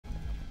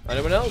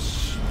Anyone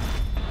else?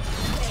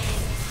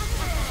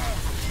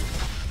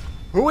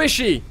 Who is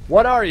she?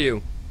 What are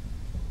you?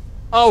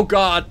 Oh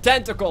god,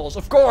 tentacles,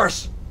 of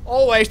course!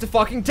 Always the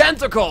fucking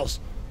tentacles!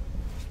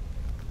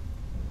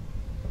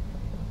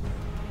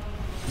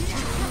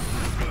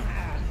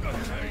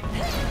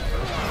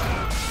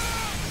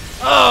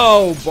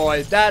 Oh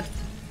boy, that...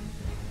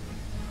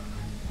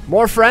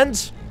 More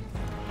friends?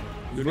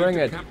 You Bring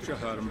need it. to capture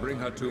her and bring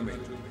her to me.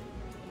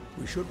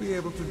 We should be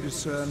able to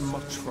discern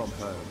much from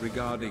her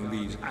regarding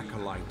these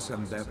acolytes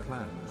and their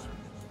plans.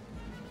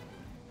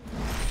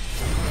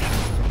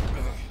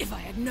 If I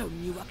had known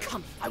you were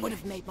coming, I would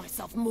have made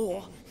myself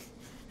more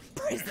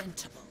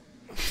presentable.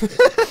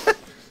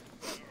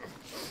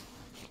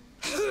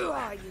 Who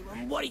are you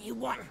and what do you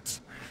want?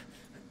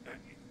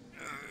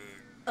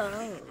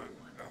 Oh,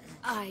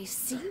 I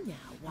see now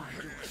why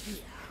you're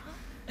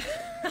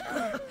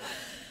here.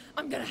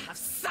 I'm gonna have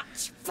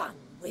such fun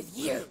with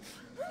you.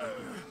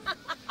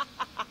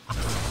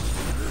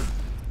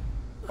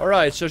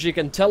 Alright, so she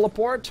can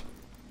teleport.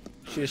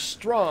 She is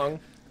strong.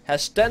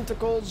 Has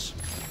tentacles.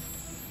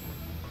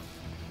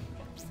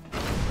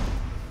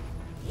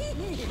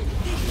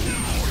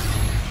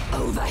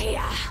 Over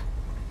here.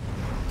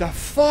 The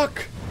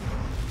fuck?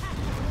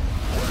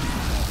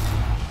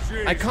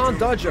 I can't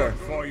dodge her.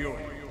 For you.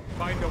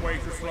 Find a way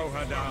to slow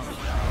her down.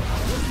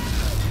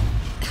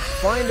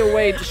 Find a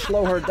way to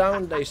slow her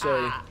down, they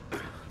say.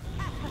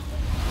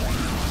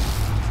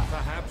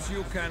 Perhaps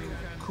you can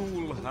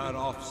cool her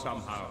off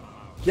somehow.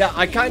 Yeah,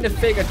 I kind of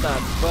figured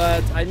that,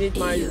 but I need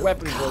my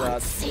weapon for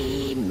that.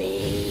 See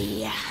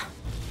me.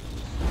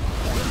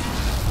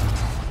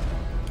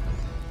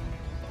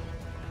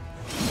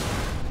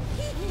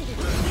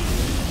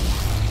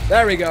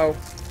 There we go.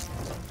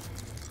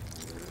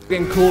 We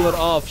can cool it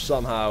off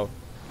somehow.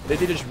 Did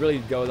he just really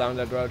go down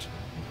that road?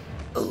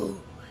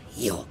 Ooh,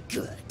 you're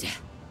good.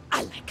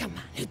 I like a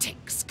man who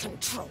takes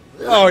control.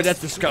 Oh, that's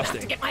I have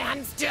disgusting. to get my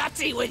hands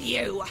dirty with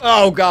you.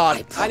 Oh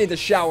god, I need a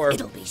shower.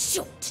 It'll be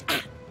short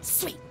and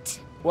sweet.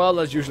 Well,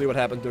 that's usually what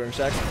happens during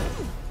sex.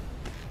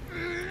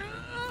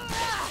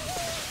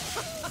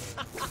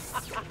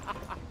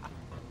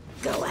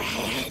 Go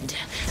ahead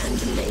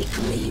and make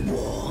me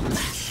warm.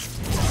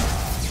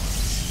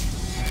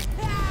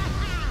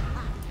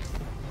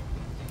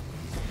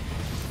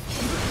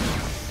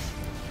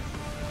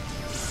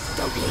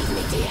 Don't leave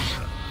me, dear.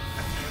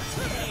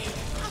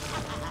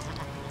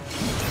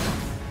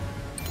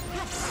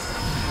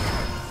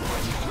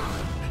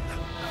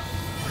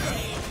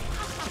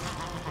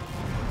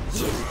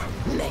 You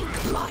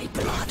make my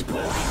blood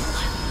boil.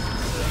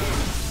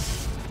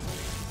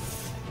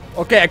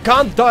 Okay, I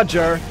can't dodge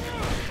her.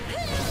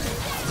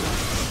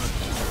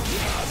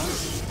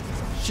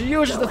 She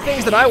uses the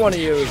things that I want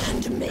to use.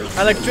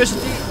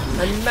 Electricity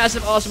and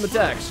massive awesome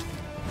attacks.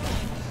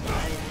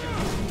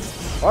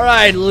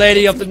 Alright,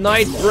 Lady of the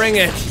Night, bring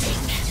it.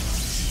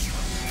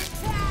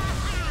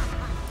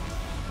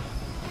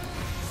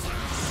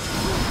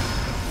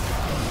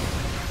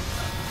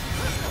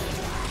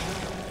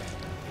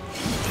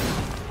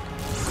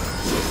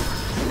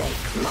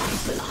 Make my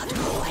blood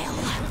boil.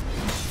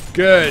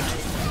 Good.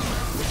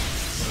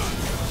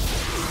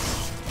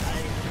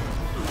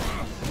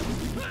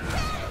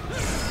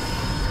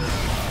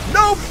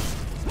 Nope!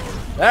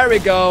 There we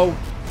go.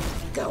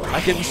 I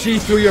can see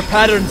through your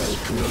patterns.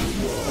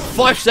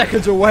 5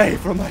 seconds away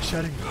from my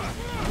shutting.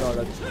 No,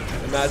 that's,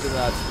 imagine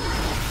that.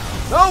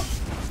 Nope!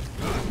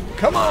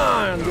 Come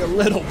on, you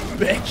little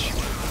bitch.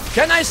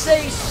 Can I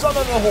say son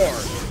of a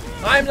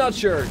whore? I'm not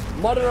sure.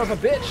 Mother of a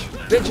bitch?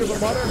 Bitch of a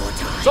mother?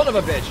 Son of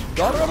a bitch?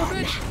 Daughter of a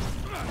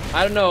bitch?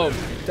 I don't know.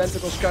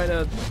 Tentacles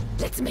kinda...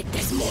 Let's make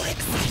this more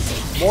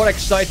exciting. More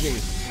exciting.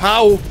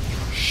 How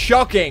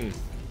shocking.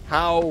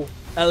 How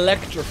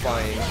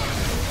electrifying.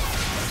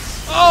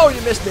 Oh,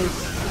 you missed me.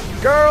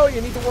 Girl, you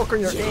need to work on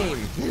your aim.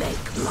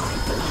 Make my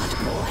blood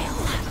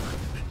boil.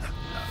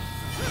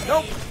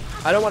 Nope.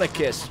 I don't want to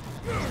kiss.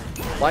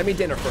 Buy me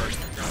dinner first.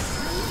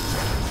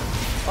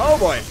 Oh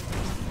boy.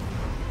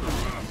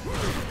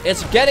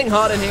 It's getting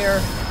hot in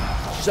here.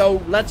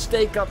 So let's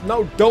take up...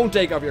 No, don't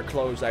take off your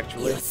clothes,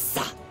 actually. You're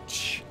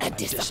such a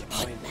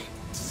disappointment.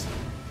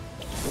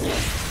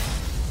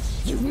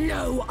 You've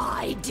no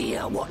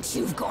idea what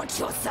you've got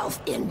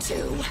yourself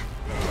into.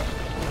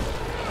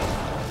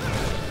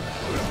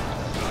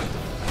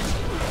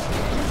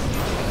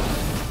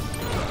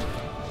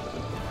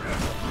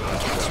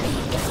 Catch me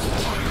if you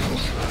can.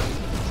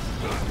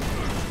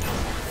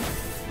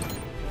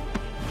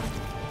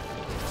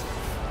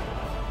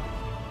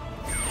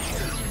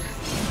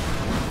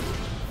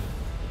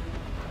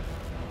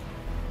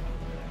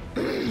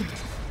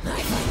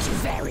 I find you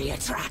very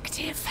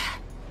attractive.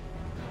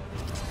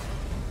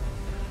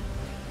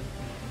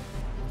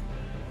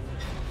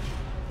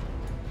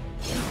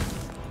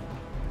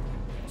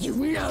 You've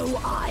no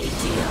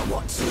idea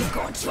what you've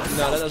got yourself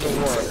No, that doesn't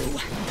into.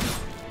 work.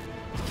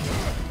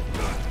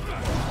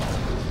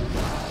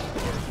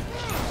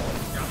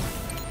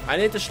 I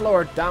need to slow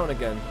her down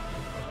again.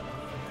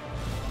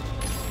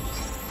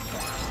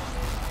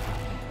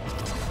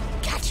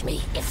 Catch catch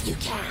me if you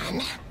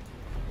can.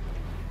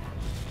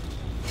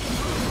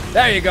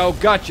 There you go,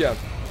 gotcha.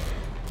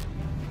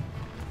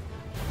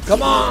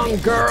 Come on,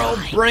 girl,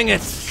 bring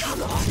it.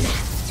 Come on.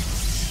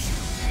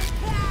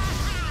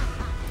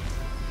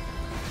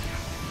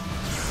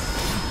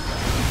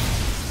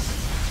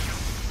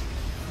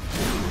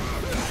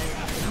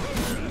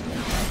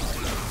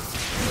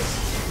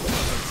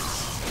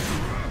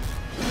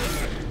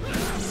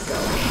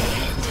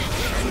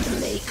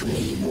 Make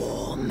me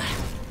warm.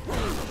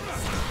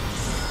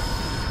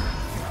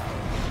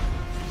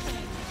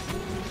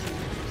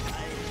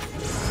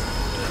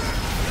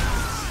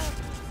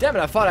 Damn it,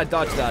 I thought I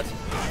dodged that.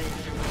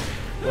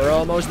 We're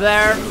almost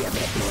there. A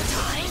bit more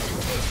time.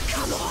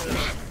 Come on.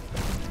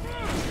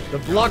 The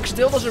block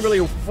still doesn't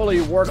really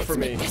fully work for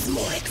me. Make this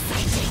more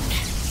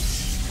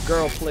exciting.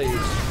 Girl, please.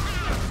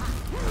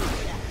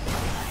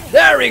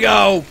 There we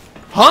go!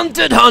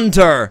 Haunted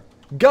Hunter!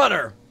 Got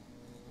her!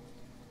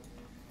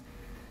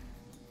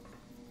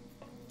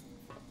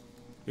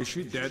 Is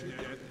she dead?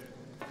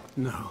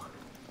 No.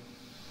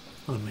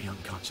 Only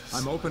unconscious.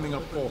 I'm opening a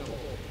portal.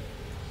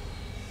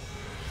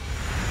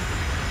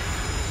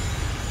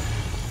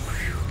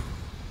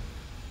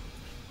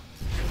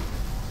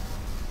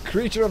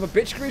 Creature of a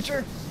bitch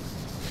creature?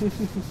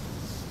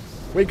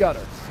 We got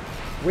her.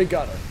 We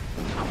got her.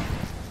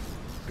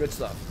 Good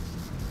stuff.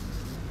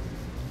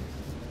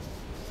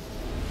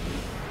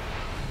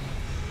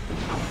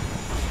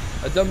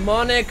 A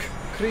demonic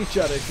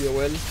creature, if you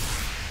will.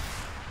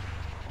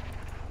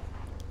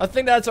 I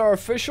think that's our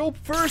official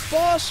first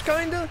boss,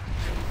 kinda.